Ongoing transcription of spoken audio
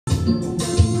In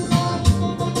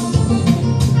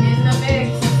the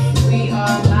mix, we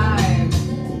are live.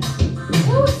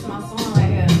 Woo, it's my song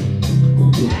right here.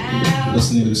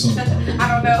 Listening to the song. I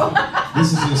don't know.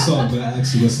 This is your song, but I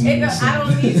actually listen to the song. I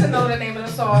don't need to know the name of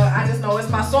the song. I just know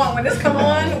it's my song. When this come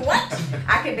on, what?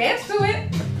 I can dance to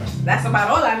it. That's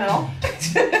about all I know.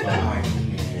 Wow.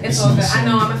 It's all good. I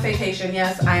know I'm a fake Haitian.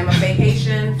 Yes, I am a fake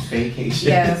Haitian. Fake Haitian?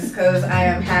 Yes, because I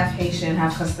am half Haitian,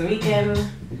 half Costa Rican,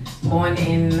 born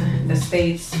in the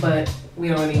States, but we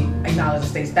don't really acknowledge the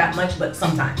States that much, but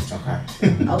sometimes. Okay.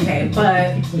 Okay,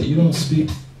 but... Wait, you don't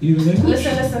speak either language?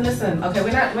 Listen. Okay,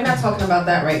 we're not talking about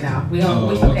that right now.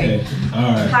 Okay. All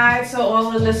right. Hi to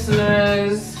all the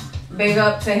listeners. Big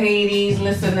up to Hades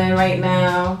listening right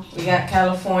now. We got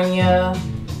California,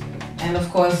 and of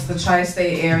course the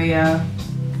tri-state area.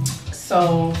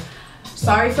 So,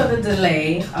 sorry for the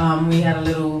delay. We had a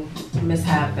little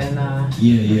mishap and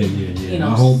Yeah. You know,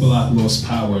 my whole block lost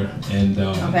power, and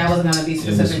okay, I wasn't gonna be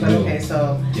specific, but real. okay,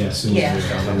 so yes, yeah.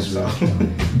 It was real.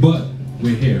 But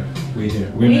we're here. We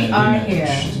are here.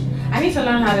 I need to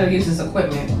learn how to use this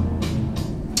equipment.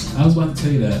 I was about to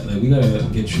tell you that, like, we gotta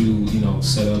get you,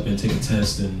 set up and take a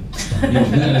test, and we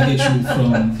gotta get you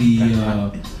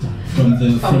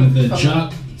from the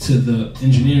jock to the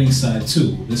engineering side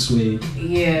too. This way,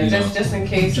 yeah, just in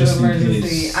case of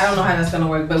emergency. I don't know how that's gonna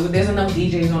work, but there's enough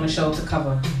DJs on the show to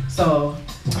cover. So,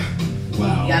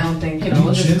 wow. I don't think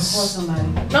we'll just call somebody.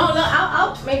 No,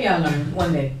 I'll maybe I'll learn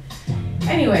one day.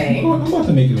 Anyway, I'm about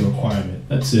to make it a requirement.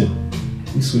 That's it.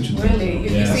 We switching. Really?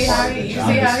 You see how he's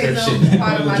a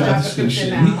part of my job description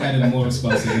now. He added more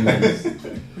responsibilities.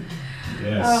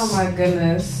 Yes. Oh my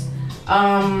goodness.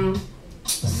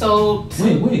 So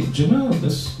wait, Jamel.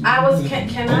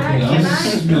 Can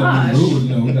I?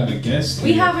 Rude. We got a guest.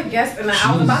 We have a guest, and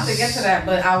I was about to get to that,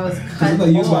 but I was cut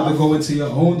like you was off. about to go into your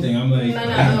own thing. I'm like,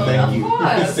 no, thank you. Of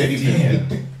course.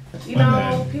 You know,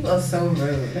 bad. people are so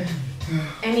rude.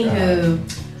 Anywho,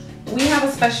 we have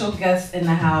a special guest in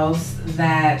the house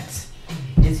that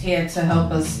is here to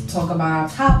help us talk about our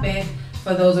topic.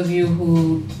 For those of you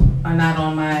who are not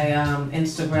on my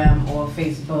Instagram or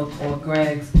Facebook or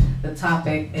Greg's, the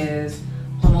topic is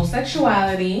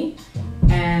homosexuality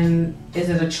and is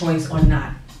it a choice or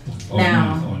not? Or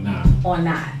not.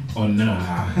 You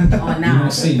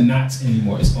don't say not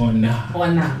anymore. It's or not. Or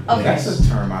not. Okay. That's a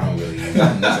term I don't really use.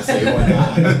 I say or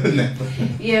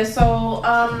not. Yeah, so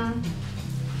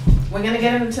we're gonna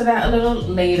get into that a little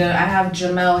later. I have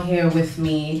Jamel here with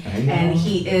me, and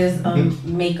he is a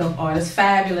makeup artist,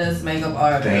 fabulous makeup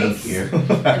artist. Thank you. In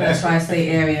the tri-state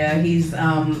area. He's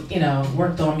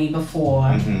worked on me before.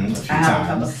 A few times.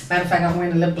 Matter of fact, I'm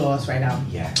wearing a lip gloss right now.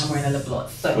 Yeah. I'm wearing a lip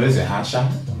gloss. So, what is it? Hot shot?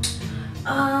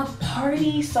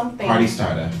 Party something. Party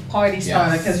starter. Party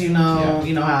starter, because you know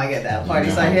how I get that party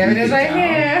starter. Here it is right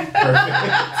here.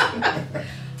 Perfect.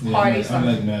 Yeah, Party I'm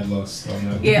like mad lost. So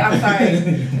I'm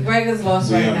sorry. Greg is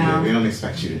lost right now. We don't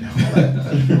expect you to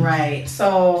know. Right.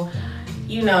 So,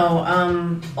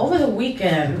 over the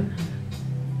weekend,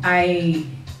 I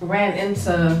ran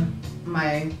into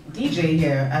my DJ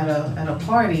here at a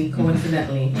party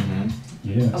coincidentally. Mm-hmm.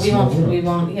 Yeah. We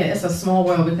won't. Yeah, it's a small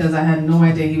world because I had no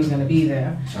idea he was gonna be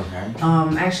there. Okay.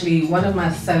 Actually, one of my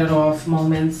set it off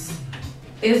moments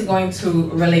is going to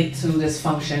relate to this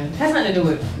function. It has nothing to do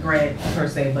with Greg per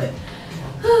se, but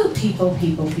people.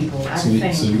 So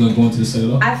we're gonna go into the set it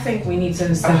off? I think we need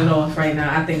to set it off right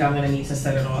now. I think I'm gonna need to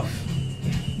set it off.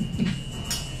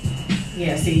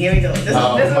 Yeah, see, here we go. This is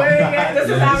how we This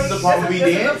is the part we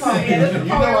dance.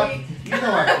 You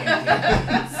know I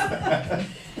can't.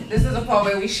 This is the part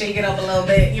where we shake it up a little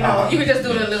bit. You can just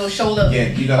do the little shoulder. Yeah,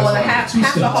 you gotta or the half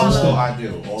the Harlem. I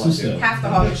do. Half the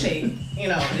Harlem shake.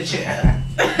 The chair.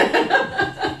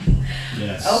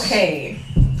 Yes. Okay.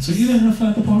 So you didn't have fun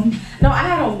at the party? No, I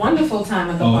had a wonderful time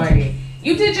at the party.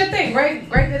 You did your thing. Greg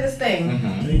did his thing.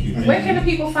 Mm-hmm. Thank you. Where can the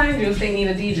people find you if they need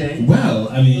a DJ? Well,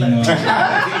 I mean,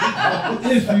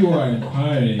 if you are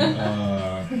inquiring,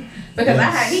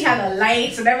 because he had the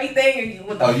lights and everything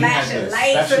with the flashing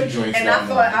lights and I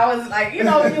thought I was like, when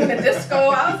you in the disco,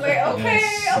 I was like,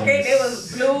 okay, they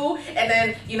was blue and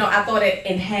then I thought it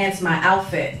enhanced my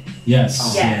outfit.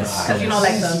 Yes. Because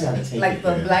like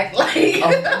the black light.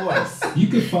 Of course. You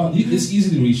can follow. It's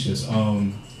easy to reach us.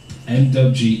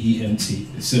 NWGENT.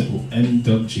 It's simple.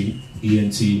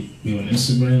 NWGENT. We're on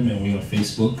Instagram and we're on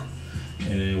Facebook,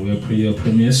 and we're a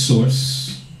premier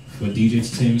source for DJ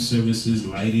entertainment services,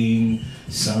 lighting,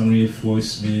 sound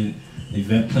reinforcement,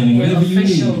 event planning, whatever you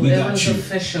need. We got you.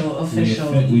 Official.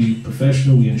 We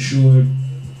professional. We insured.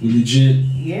 We legit.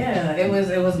 Yeah, it was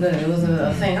good. It was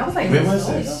a thing. I was like, where was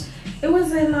this? It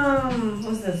was in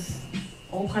what's this?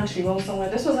 Old Country Road somewhere.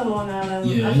 This was in Long Island.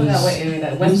 Yeah, I forgot what area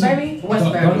that. Westbury?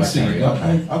 Garden City.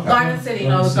 Okay. Garden City.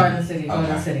 No, it was Garden City.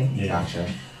 Garden Okay. City. Yeah. Gotcha.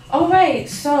 All right.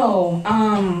 So,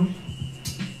 I'm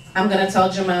gonna tell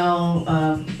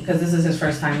Jamel because this is his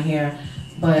first time here.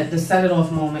 But the set it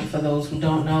off moment, for those who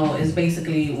don't know, is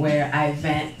basically where I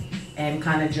vent and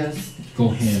kind of just Go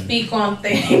ham. speak on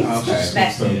things.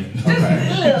 Okay.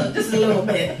 Just a little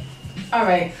bit. All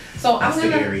right. So That's I'm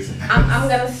the Aries.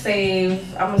 gonna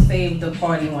save the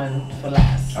party one for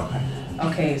last. Okay.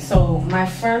 Okay. So my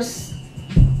first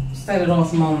set it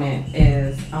off moment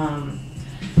is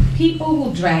people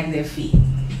who drag their feet.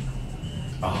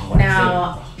 Oh,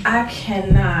 Now I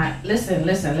cannot listen.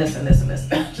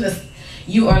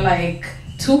 You are like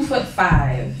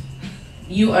 2'5".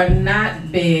 You are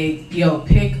not big. Yo,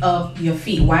 pick up your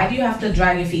feet. Why do you have to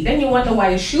drag your feet? Then you wonder why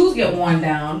your shoes get worn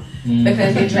down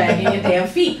because you're dragging your damn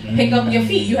feet. Pick up your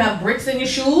feet. You have bricks in your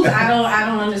shoes. I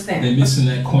don't understand. They're missing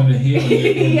that corner here.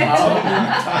 Yeah.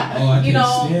 Oh, I You can't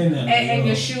know, stand that. and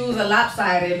your shoes are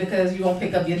lopsided because you won't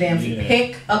pick up your damn feet. Yeah.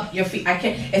 Pick up your feet.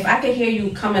 If I can hear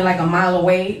you coming like a mile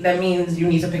away, that means you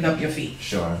need to pick up your feet.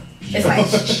 Sure. It's like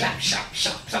shop, shop,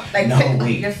 shop, shop. Like No, pick up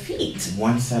wait. your feet.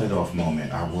 One set it off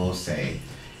moment I will say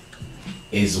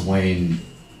is when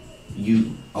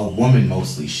a woman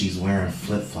mostly, she's wearing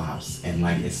flip flops and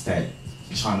like it's that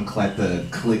chanclette, the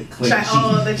click. The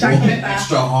Moving chanclette.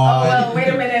 extra Oh, hard. well, wait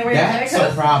a minute. That's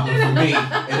a problem for me.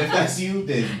 And if that's you,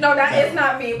 then No, that is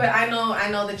not me, but I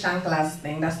know the chanclas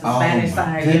thing. That's the Oh, Spanish my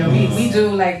side. You know, goodness. we do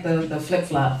like the flip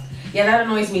flops. Yeah, that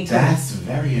annoys me too. that's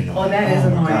very annoying. Oh, that is my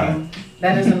annoying. God.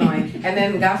 That is annoying. And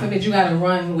then, God forbid, you gotta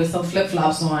run with some flip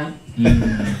flops on.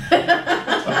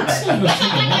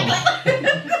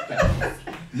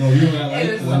 No, you know what I It like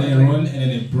is when they something. run and then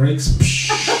it breaks.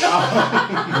 It's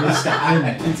the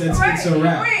end. It's a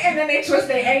wrap. Right, and then they twist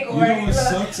their ankle. You know Right. what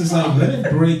sucks? It's like let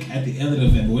it break at the end of the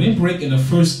event, but when it break in the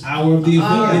first hour of the event,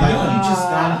 Oh, they're Like, done. you just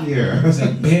got here. It's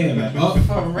like bam, like oh,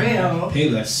 For real. pay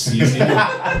less. You should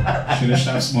have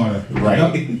shot smarter.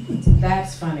 Right.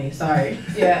 That's funny. Sorry.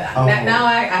 Yeah. Oh. Now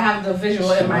I have the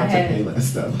visual in my Shout out to head.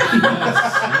 Payless, though.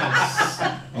 Yes.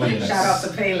 Oh, yes. Shout out to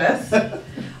Payless.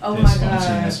 Oh They're my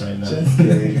sponsoring God. us right now. Just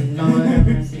kidding. Lord have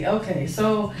mercy. Okay,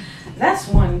 so that's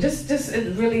one. Just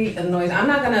it really annoys. I'm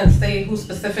not gonna say who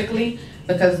specifically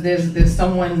because there's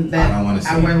someone I that don't wanna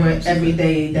say I work with names every either.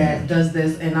 day that Yeah. does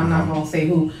this, and I'm not gonna say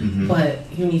who. Mhm. But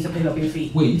you need to pick up your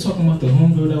feet. Wait, you talking about the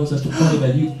homegirl that was at the party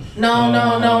that you? No.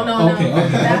 Okay.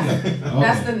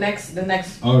 That's Okay. the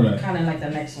next. All right. Kind of like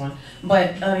the next one.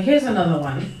 But here's another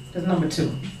one. There's number 2.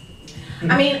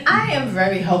 I mean, I am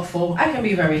very helpful. I can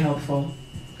be very helpful.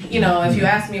 You know, if you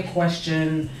ask me a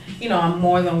question, you know, I'm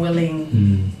more than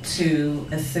willing to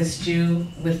assist you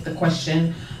with the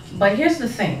question. But here's the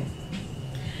thing.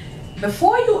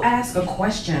 Before you ask a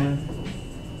question,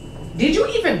 did you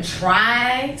even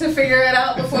try to figure it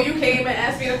out before you came and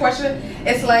asked me the question?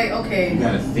 It's like, okay, You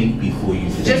gotta think before you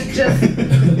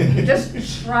think.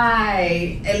 just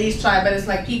try, at least try. But it's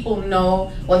like people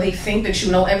know, or they think that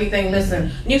you know everything. Listen,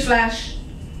 newsflash,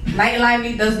 Light and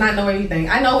Lively does not know everything.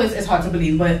 I know it's hard to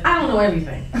believe, but I don't know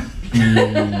everything.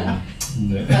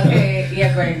 Okay,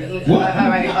 yeah, great. What? All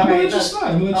right. I'm gonna let you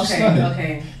slide. I'm gonna let you slide.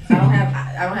 Okay.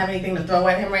 I don't have anything to throw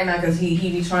at him right now because he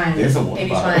be trying. There's a water he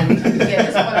be bottle. trying. Yeah,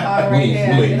 there's a water bottle right Wait,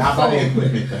 there. Wait, It's not by the full.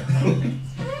 equipment though.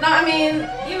 No, I mean,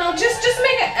 you know, just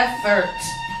make an effort.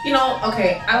 You know,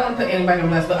 okay, I don't want to put anybody on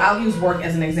blast, but I'll use work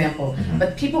as an example.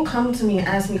 But people come to me and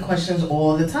ask me questions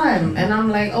all the time, and I'm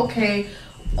like, okay,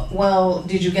 well,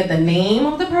 did you get the name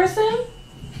of the person?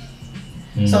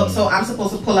 So I'm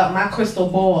supposed to pull out my crystal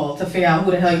ball to figure out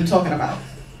who the hell you're talking about,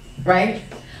 right?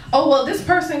 Oh, well, this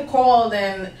person called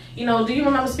and, you know, do you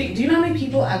remember speaking? Do you know how many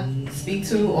people I speak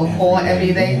to or call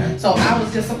every day? Yeah. So I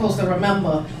was just supposed to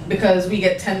remember because we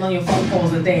get 10 million phone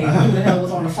calls a day. Who the hell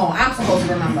was on the phone? I'm supposed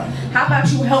to remember. How about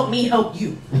you help me help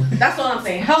you? That's what I'm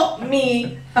saying. Help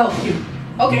me help you.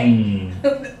 Okay?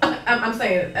 I'm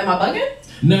saying, am I bugging?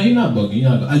 No, you're not bugging.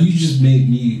 You're not. You just made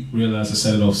me realize a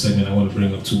set it off segment I want to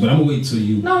bring up too, but I'm gonna wait till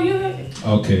you. No, you.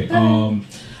 Okay.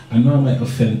 I know I might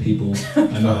offend people.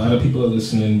 I know a lot of people are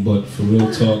listening, but for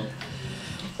real talk,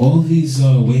 all these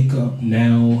Wake Up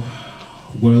Now,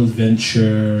 World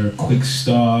Venture, Quick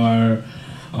Star,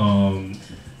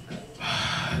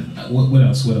 what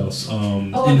else?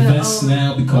 Invest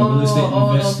Now, become real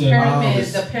estate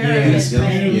investor. The pyramid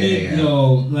thing. Yeah.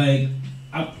 Yo, like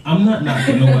I'm not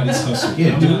knocking nobody's hustle.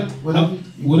 Yeah, I'm do not- it. Whatever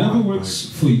you whatever want, works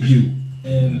for you.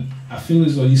 And I feel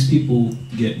as though these people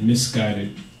get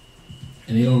misguided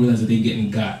and they don't realize that they're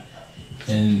getting got.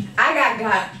 And I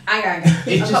got.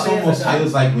 It just almost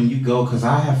feels like when you go, because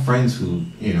I have friends who,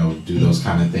 you know, do those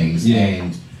kind of things, Yeah.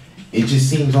 and it just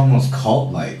seems almost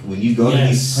cult-like when you go to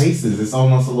these places. It's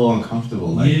almost a little uncomfortable,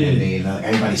 like when they,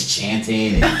 everybody's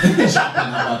chanting and chopping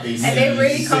about these and they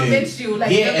really convince you,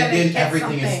 like, and then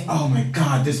everything is, oh my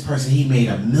God, this person, he made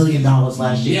 $1 million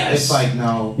last year. It's like,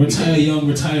 no, retire young,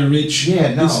 retire rich.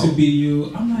 Yeah, no, this could be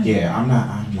you. I'm like, I'm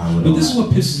not. But this is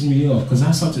what pisses me off, because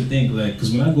I start to think, like,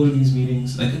 because when I go to these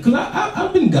meetings, like, because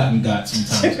I've been got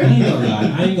sometimes. I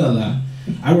ain't gonna lie.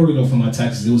 I wrote it off for my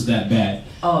taxes. It was that bad.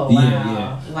 Oh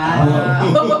wow!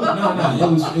 Wow.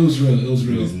 No, it was real. It was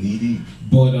real. It was needy.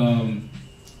 But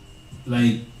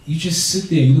like, you just sit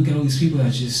there, you look at all these people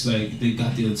that just, like, they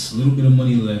got this little bit of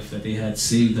money left that they had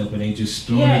saved up, and they just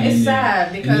throw it in there. Yeah, it's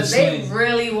sad because they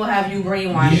really will have you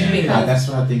brainwashed. Yeah, because that's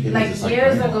what I think it is. Like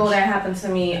years ago, that happened to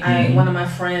me. One of my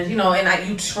friends, you know, and I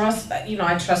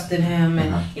trusted him,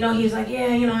 and you know, he's like,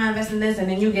 yeah, you know, I invest in this, and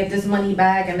then you get this money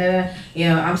back, and then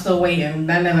I'm still waiting.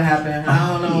 That never happened. I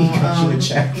don't know. He cut you a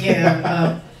check.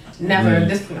 Never.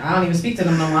 Yeah. I don't even speak to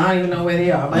them no more. I don't even know where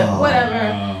they are. But whatever.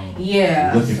 Wow.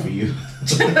 Yeah. Looking for you.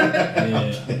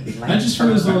 I just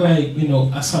feel as though, like, you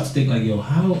know, I start to think, like, yo,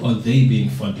 how are they being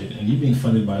funded? And you're being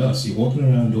funded by us. You're walking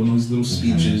around doing all these little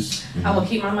speeches. I will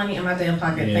keep my money in my damn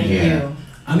pocket. Thank you.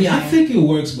 I mean, I think it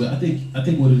works, but I think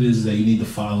what it is that you need the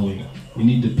following. You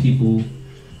need the people.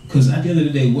 Because at the end of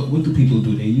the day, what do people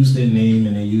do? They use their name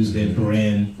and they use their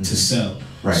brand to sell.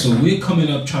 Right. So we're coming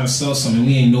up trying to sell something.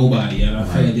 We ain't nobody, and I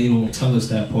feel like they don't tell us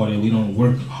that part, and we don't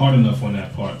work hard enough on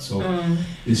that part. So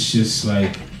it's just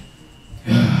like,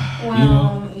 well, you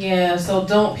know? Yeah. So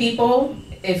don't people.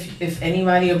 If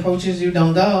anybody approaches you,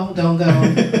 don't go. Don't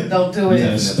do it.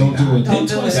 Yes, don't do it. Think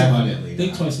twice about it.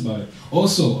 Think twice about it.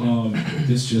 Also,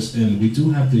 this just in, we do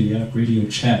have the Yak Radio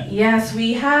chat. Yes,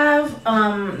 we have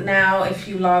now. If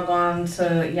you log on to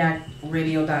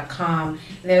YACRADIO.com,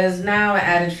 there's now an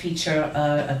added feature,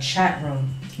 a chat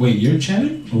room. Wait, you're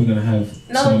chatting? Or are we gonna have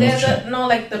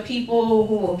like the people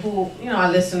who you know,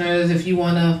 our listeners. If you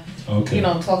wanna, you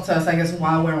know, talk to us, I guess,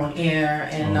 while we're on air,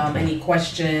 and any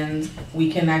questions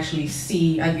we can actually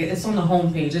see. It's on the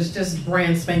homepage. It's just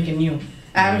brand spanking new.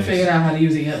 I haven't figured out how to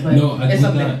use it yet, but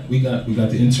we got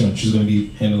the intern. She's gonna be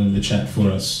handling the chat for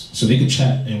us, so they could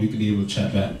chat and we could be able to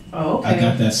chat back. Oh, okay. I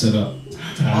got that set up.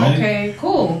 Okay,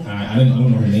 cool. I don't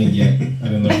know her name yet. I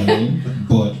don't know her name,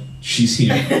 but she's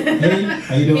here. Hey,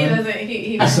 how you doing?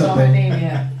 He doesn't know her name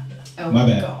yet. Oh my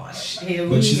bad. Gosh.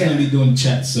 But she's gonna be doing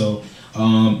chat. So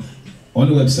on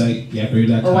the website,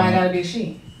 YACRADIO.com. Well, why gotta be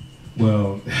she?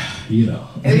 Well, you know.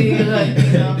 I mean,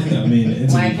 the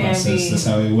interview process, that's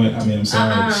how it went. I mean, I'm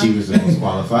sorry. She was the most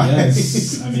qualified.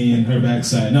 Yes. I mean, her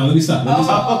backside. No, let me stop.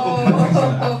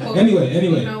 Anyway.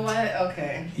 You know what?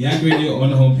 Okay. Yak Radio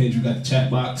on the homepage. We got the chat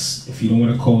box. If you don't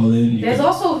want to call in. There's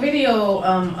also video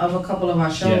of a couple of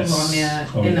our shows on there.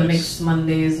 In the Mix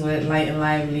Mondays with Light and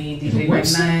Lively, DJ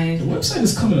Gregnyce. The website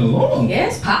is coming along. Yeah,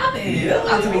 it's popping. It's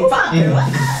about to be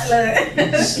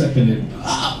popping. Stepping it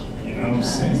up. You know what I'm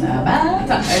saying?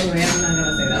 Anyway, I'm not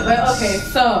gonna say that. But okay,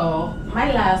 so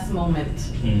my last moment.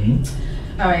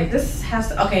 All right, this has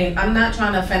to. Okay, I'm not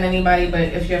trying to offend anybody, but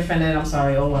if you're offended, I'm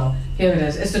sorry. Oh well, here it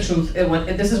is. It's the truth.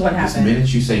 This is what happened. The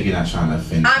minute you say you're not trying to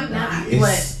offend, I'm not.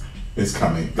 It's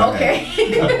coming. Go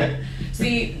ahead.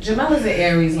 See, Jamel is an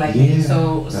Aries like me,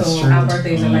 so our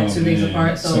birthdays are like 2 days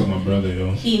apart. So like my brother,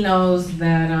 though. He knows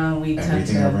that we tend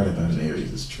to. Everything I read about an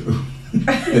Aries is true.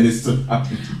 And it's still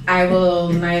I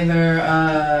will neither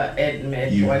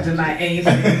admit or deny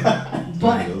anything.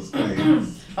 But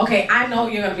okay, I know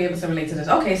you're gonna be able to relate to this.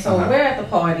 Okay, so we're at the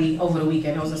party over the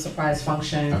weekend. It was a surprise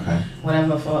function,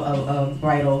 whatever, for a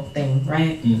bridal thing,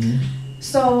 right?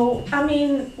 So I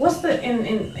mean, what's the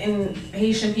in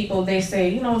Haitian people, they say,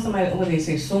 you know, somebody, what do they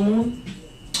say, sumun?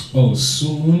 Oh,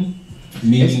 sumun,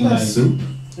 meaning like soup.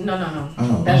 No.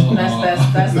 Oh. That's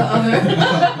the other.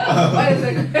 What is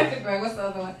it, Greg? What's the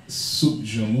other one? Soup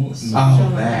jamu.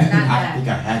 Oh, that. I think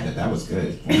I had that. That was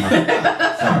good. Sorry.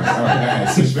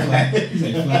 It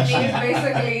means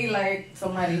basically like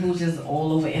somebody who's just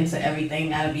all over into everything,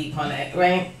 gotta be part of it,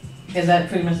 right? Is that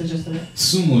pretty much the gist of it?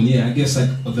 Sumun, yeah, I guess like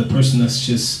the person that's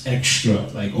just extra,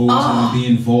 like always want to be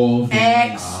involved.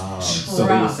 So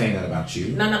they were saying that about you?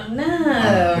 No. I know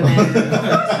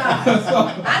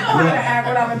how to act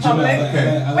when I'm in public.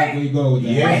 I like where you go with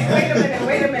that. Yeah.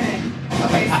 Wait a minute.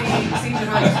 Okay, see,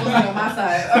 Jamal, you're supposed to be on my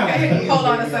side. Okay, hold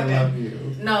on a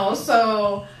second. No,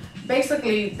 so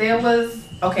basically there was,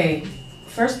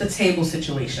 first the table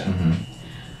situation.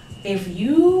 If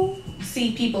you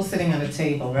see people sitting at a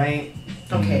table, right?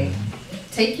 Okay,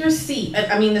 take your seat.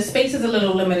 I mean, the space is a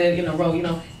little limited in a row, you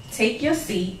know. take your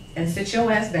seat and sit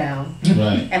your ass down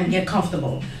Right. and get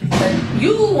comfortable. But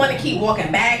you want to keep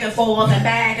walking back and forth and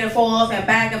back and forth and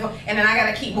back and forth, and then I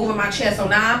gotta keep moving my chair. So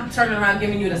now I'm turning around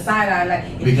giving you the side eye, like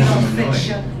if Because you I'm don't annoying. sit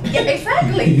your, yeah,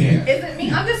 exactly. Yeah. Isn't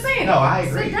me? I'm just saying. No, I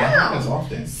agree. Sit That down. happens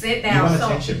often. Sit down. You want So-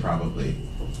 attention, probably.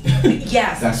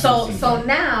 Yes. That's So what it seems like.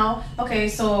 now, okay,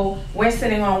 so we're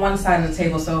sitting on one side of the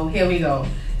table. So here we go.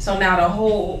 So now the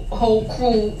whole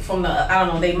crew from the, I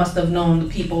don't know, they must have known the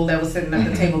people that were sitting at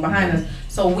the table behind us.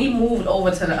 So we moved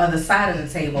over to the other side of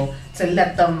the table to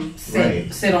let them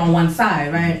sit on one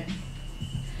side, right?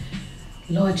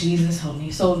 Lord Jesus help me.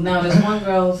 So now this one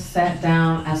girl sat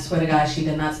down. I swear to God, she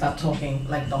did not stop talking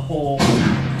like the whole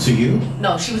time. To you?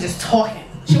 No, she was just talking.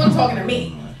 She wasn't talking to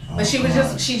me. But she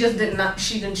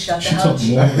didn't shut the hell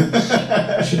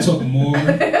up. She talked more.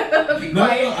 Be quiet.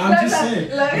 No, I'm just saying.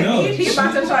 No, He's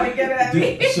about to try to get it at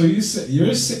me. So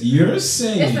you're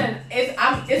saying. Listen,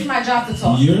 it's my job to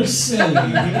talk. You're saying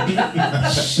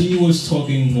she was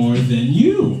talking more than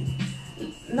you.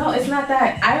 No, it's not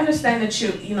that. I understand that you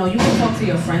can talk to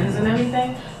your friends and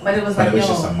everything, but it was But like, it was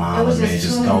just a mile, it was man, just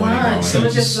just too going and much. going. It So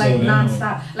was just like slow down.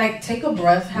 nonstop. Like, take a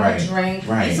breath, have a drink,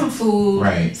 eat some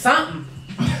food, something.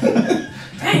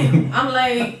 Damn, I'm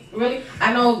like, really?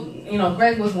 I know,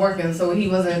 Greg was working, so he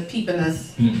wasn't peeping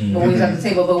us when we was at the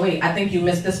table. But wait, I think you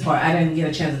missed this part. I didn't get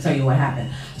a chance to tell you what happened.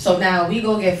 So now we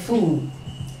go get food.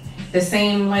 The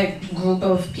same group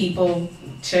of people,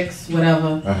 chicks,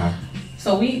 whatever.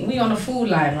 So we on the food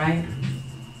line, right?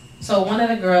 So one of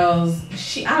the girls,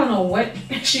 I don't know what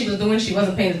she was doing. She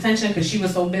wasn't paying attention because she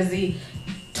was so busy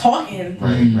talking.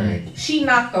 Right. She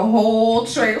knocked the whole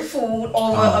tray of food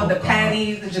over of the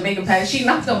patties, the Jamaican patties. She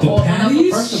knocked them all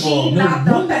patties? First of all, No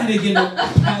wonder they get no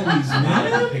patties,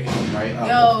 man.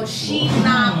 Yo, she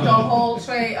knocked the whole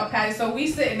tray of patties. So we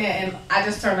sitting there, and I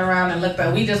just turned around and looked at.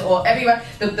 Everybody,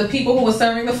 the people who were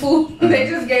serving the food, they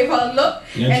just gave her a look,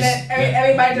 and then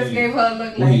everybody just gave her a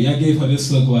look. Wait, y'all gave her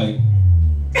this look like.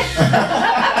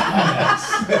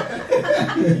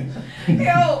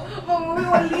 Yo, but when we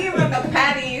were leaving, the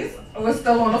patties were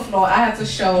still on the floor. I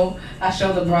showed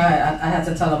the bride, I had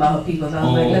to tell her about her people. So I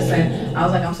was like, listen,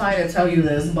 I'm sorry to tell you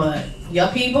this, but your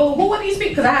people, who are these people?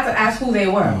 Because I had to ask who they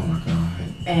were. Oh my God.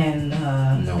 And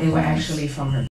they were actually from her